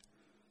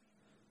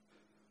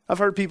 I've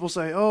heard people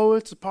say, oh,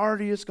 it's a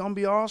party, it's going to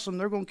be awesome,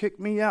 they're going to kick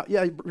me out.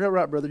 Yeah, you're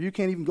right, brother. You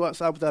can't even go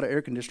outside without an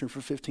air conditioner for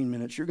 15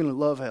 minutes. You're going to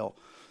love hell.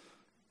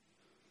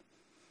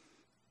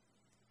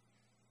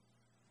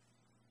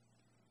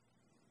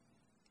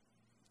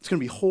 It's going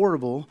to be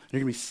horrible.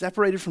 You're going to be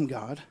separated from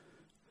God.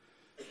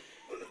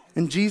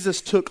 And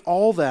Jesus took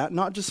all that,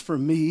 not just for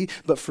me,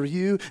 but for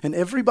you and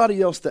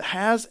everybody else that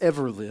has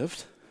ever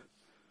lived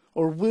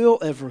or will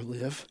ever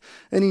live.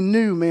 And he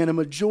knew, man, a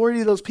majority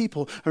of those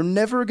people are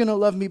never going to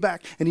love me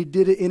back. And he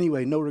did it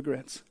anyway, no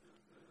regrets.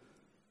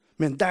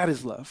 Man, that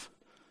is love.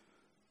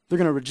 They're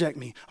going to reject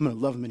me. I'm going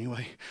to love them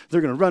anyway. They're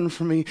going to run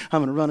from me.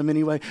 I'm going to run them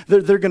anyway.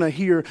 They're going to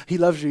hear, he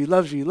loves you, he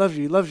loves you, he loves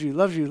you, he loves you, he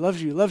loves you, he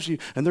loves you, he loves you.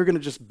 And they're going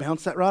to just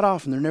bounce that right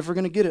off, and they're never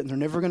going to get it, and they're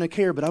never going to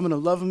care. But I'm going to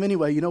love them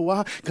anyway. You know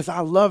why? Because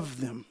I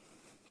love them.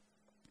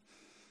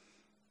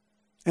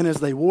 And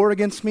as they war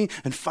against me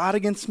and fight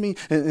against me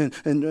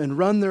and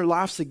run their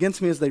lives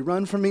against me, as they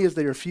run from me, as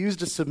they refuse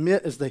to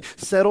submit, as they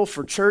settle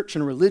for church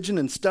and religion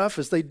and stuff,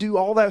 as they do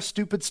all that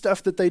stupid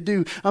stuff that they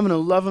do, I'm going to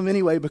love them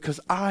anyway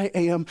because I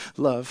am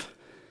love.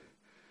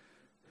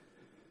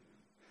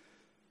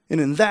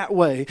 And in that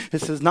way,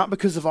 it says not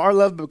because of our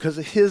love, but because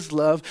of his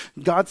love,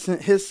 God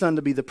sent his son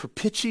to be the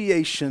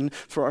propitiation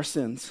for our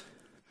sins.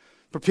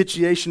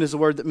 Propitiation is a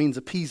word that means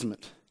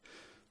appeasement.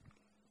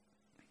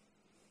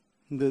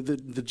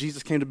 The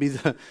Jesus came to be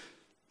the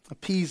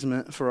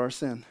appeasement for our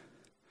sin.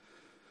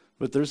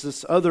 But there's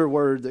this other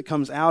word that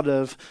comes out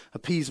of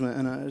appeasement,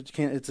 and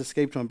it's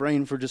escaped my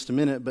brain for just a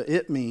minute, but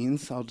it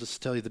means, I'll just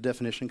tell you the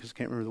definition because I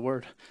can't remember the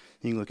word.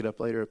 You can look it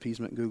up later,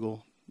 appeasement,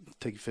 Google,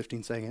 take you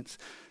 15 seconds.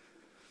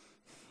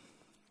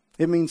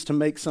 It means to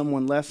make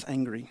someone less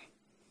angry.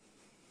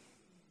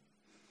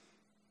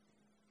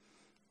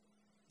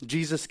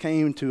 Jesus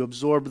came to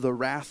absorb the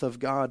wrath of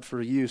God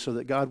for you so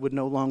that God would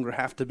no longer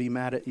have to be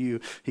mad at you.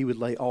 He would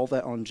lay all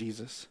that on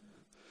Jesus.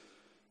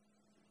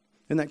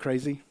 Isn't that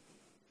crazy?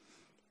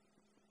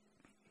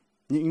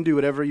 You can do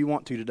whatever you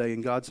want to today,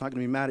 and God's not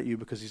going to be mad at you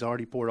because he's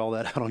already poured all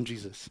that out on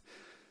Jesus.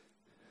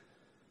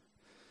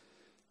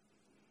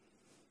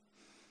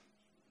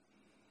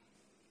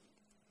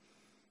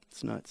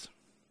 It's nuts.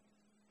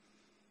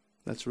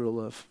 That's real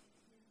love.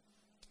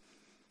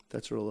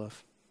 That's real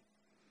love.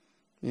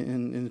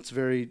 In its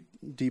very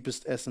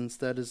deepest essence,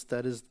 that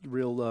is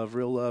real love.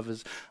 Real love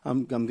is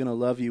I'm going to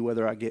love you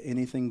whether I get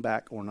anything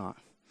back or not.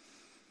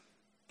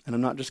 And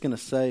I'm not just going to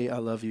say I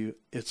love you.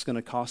 It's going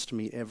to cost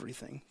me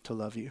everything to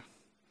love you.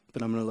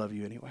 But I'm going to love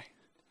you anyway.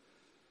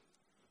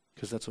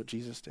 Because that's what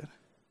Jesus did.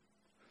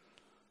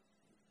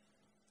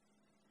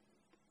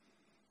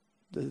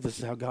 This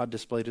is how God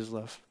displayed his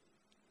love.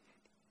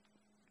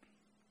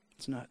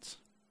 It's nuts.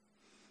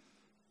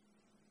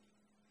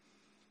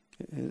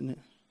 Isn't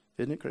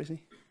it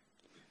crazy?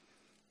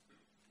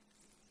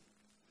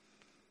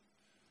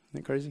 Isn't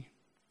it crazy?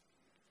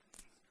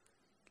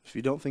 If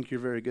you don't think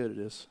you're very good, it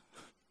is.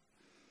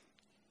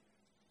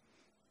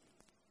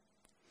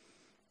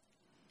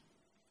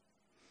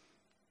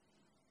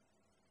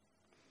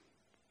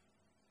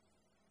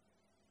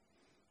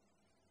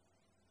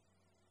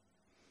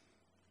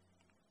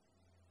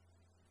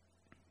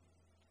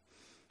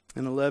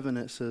 In 11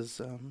 it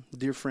says,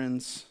 dear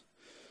friends,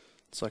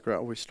 it's like right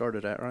where we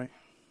started at, right?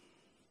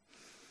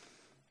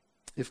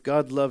 If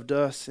God loved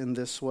us in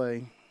this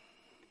way,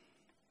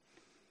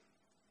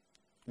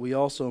 we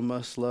also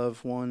must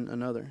love one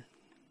another.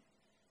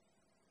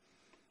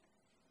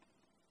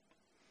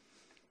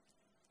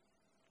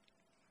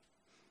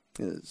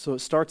 So it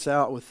starts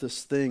out with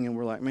this thing, and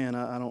we're like, man,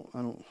 I don't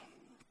know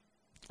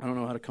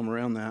how to come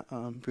around that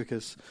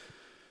because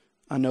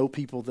I know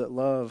people that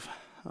love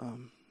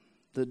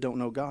that don't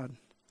know God.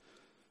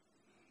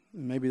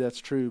 Maybe that's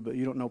true, but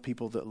you don't know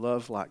people that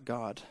love like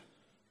God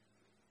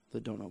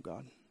that don't know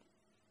God.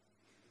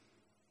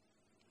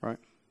 Right?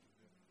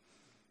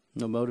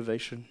 No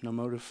motivation, no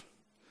motive.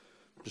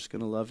 I'm just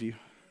going to love you.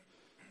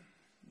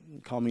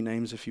 Call me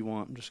names if you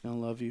want. I'm just going to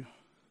love you.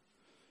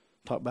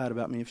 Talk bad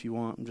about me if you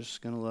want. I'm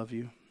just going to love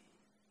you.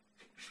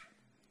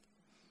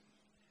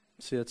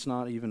 See, it's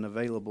not even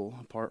available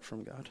apart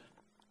from God.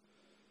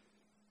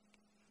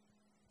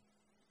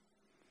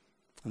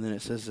 And then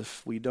it says,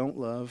 if we don't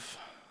love,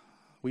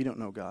 we don't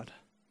know God.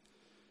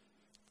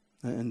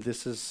 And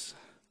this is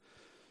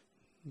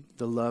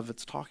the love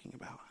it's talking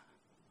about.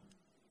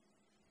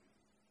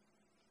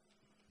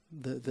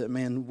 That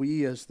man,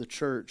 we as the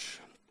church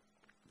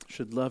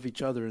should love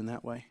each other in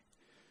that way.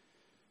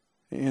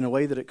 In a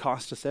way that it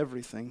cost us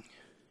everything.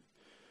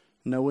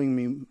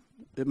 Knowing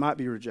it might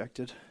be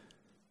rejected.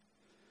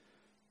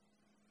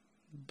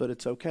 But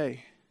it's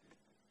okay.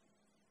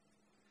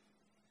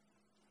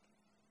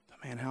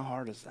 But man, how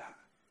hard is that?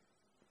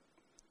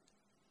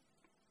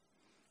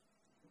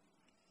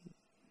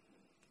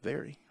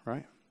 Very,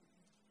 right?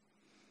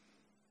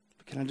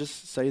 But can I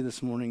just say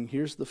this morning,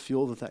 here's the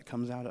fuel that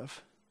comes out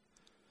of.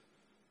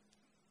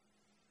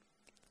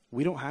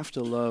 We don't have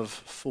to love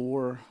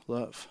for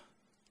love.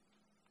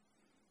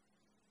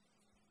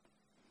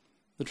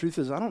 The truth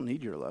is, I don't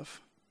need your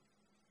love.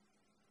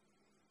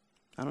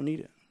 I don't need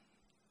it.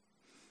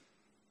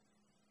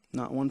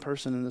 Not one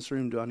person in this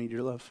room do I need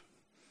your love.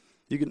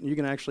 You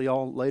can actually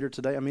all later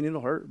today, I mean,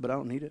 it'll hurt, but I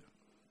don't need it.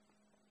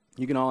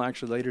 You can all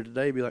actually later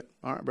today be like,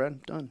 all right,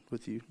 Brad, done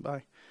with you.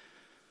 Bye.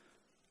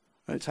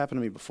 It's happened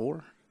to me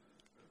before.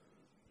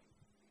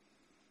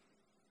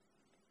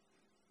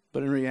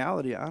 But in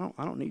reality, I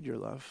don't need your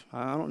love.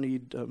 I don't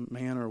need a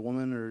man or a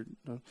woman or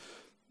a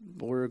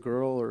boy or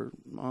girl or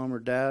mom or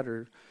dad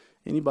or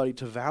anybody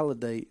to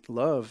validate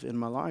love in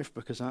my life,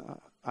 because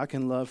I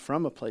can love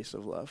from a place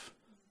of love.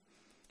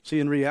 See,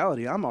 in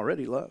reality, I'm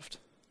already loved.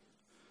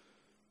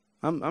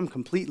 I'm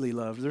completely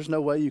loved. There's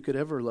no way you could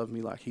ever love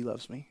me like he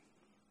loves me.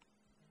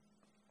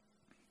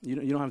 You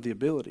don't have the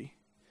ability.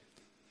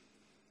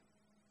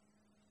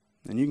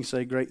 And you can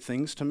say great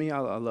things to me. I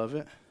love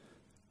it.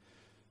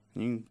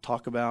 You can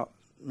talk about,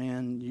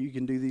 man, you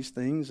can do these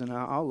things, and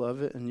I'll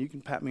love it. And you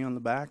can pat me on the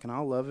back, and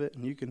I'll love it.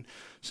 And you can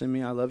send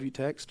me I love you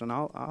text, and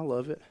I'll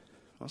love it.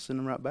 I'll send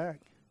them right back.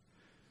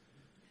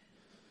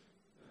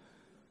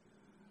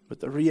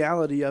 But the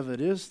reality of it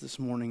is this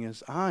morning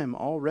is I'm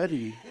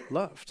already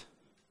loved.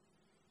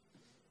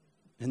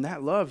 And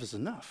that love is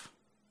enough.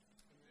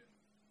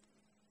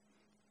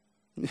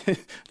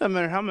 Doesn't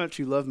matter how much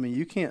you love me,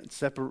 you can't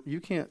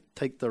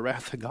take the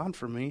wrath of God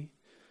from me.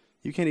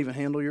 You can't even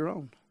handle your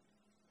own.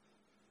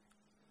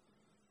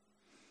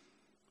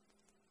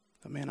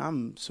 But man,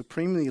 I'm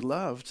supremely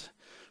loved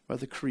by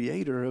the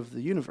creator of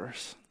the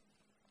universe.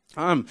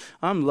 I'm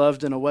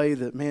loved in a way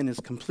that, man, is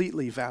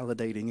completely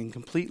validating and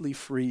completely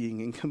freeing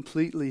and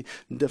completely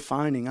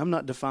defining. I'm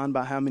not defined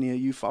by how many of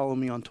you follow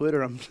me on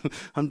Twitter.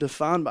 I'm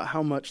defined by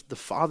how much the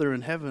Father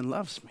in heaven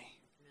loves me.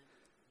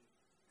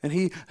 And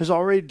he has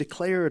already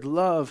declared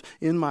love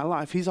in my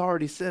life. He's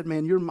already said,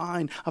 man, you're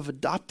mine. I've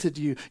adopted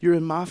you. You're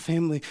in my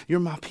family.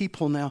 You're my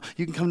people now.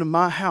 You can come to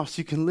my house.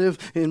 You can live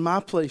in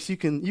my place. You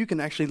can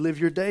actually live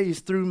your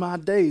days through my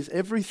days.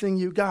 Everything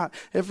you got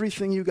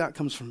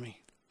comes from me.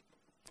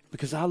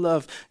 Because I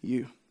love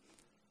you.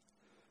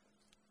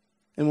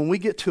 And when we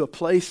get to a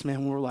place,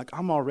 man, where we're like,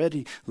 I'm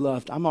already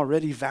loved. I'm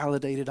already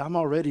validated. I'm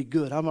already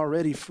good. I'm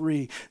already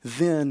free.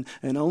 Then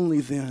and only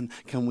then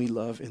can we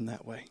love in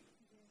that way.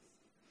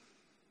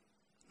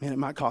 Man, it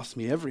might cost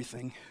me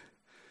everything.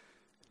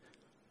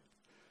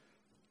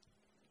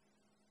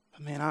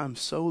 But man, I'm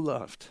so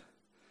loved.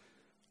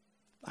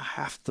 I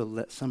have to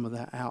let some of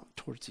that out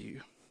towards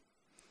you.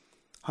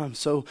 I'm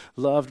so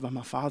loved by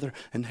my Father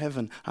in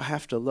heaven. I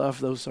have to love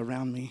those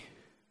around me.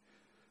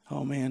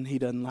 Oh man, he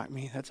doesn't like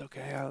me. That's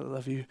okay. I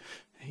love you.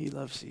 He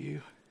loves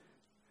you.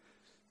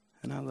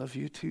 And I love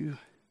you too.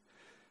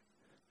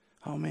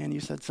 Oh man, you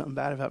said something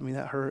bad about me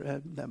that hurt,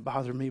 that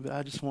bothered me, but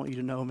I just want you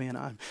to know, man,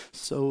 I'm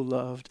so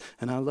loved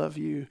and I love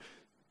you.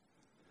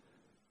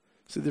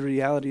 See, the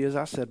reality is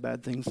I said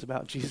bad things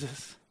about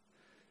Jesus.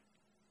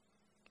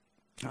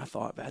 I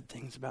thought bad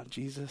things about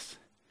Jesus.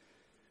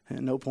 And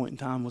at no point in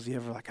time was he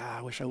ever like,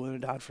 I wish I would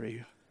have died for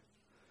you.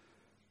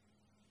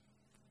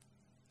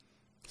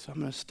 So I'm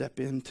going to step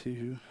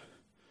into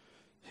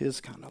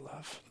his kind of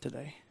love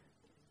today.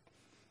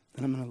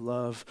 And I'm going to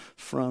love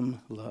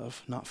from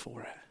love, not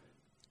for it.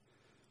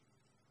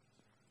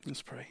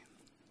 Let's pray.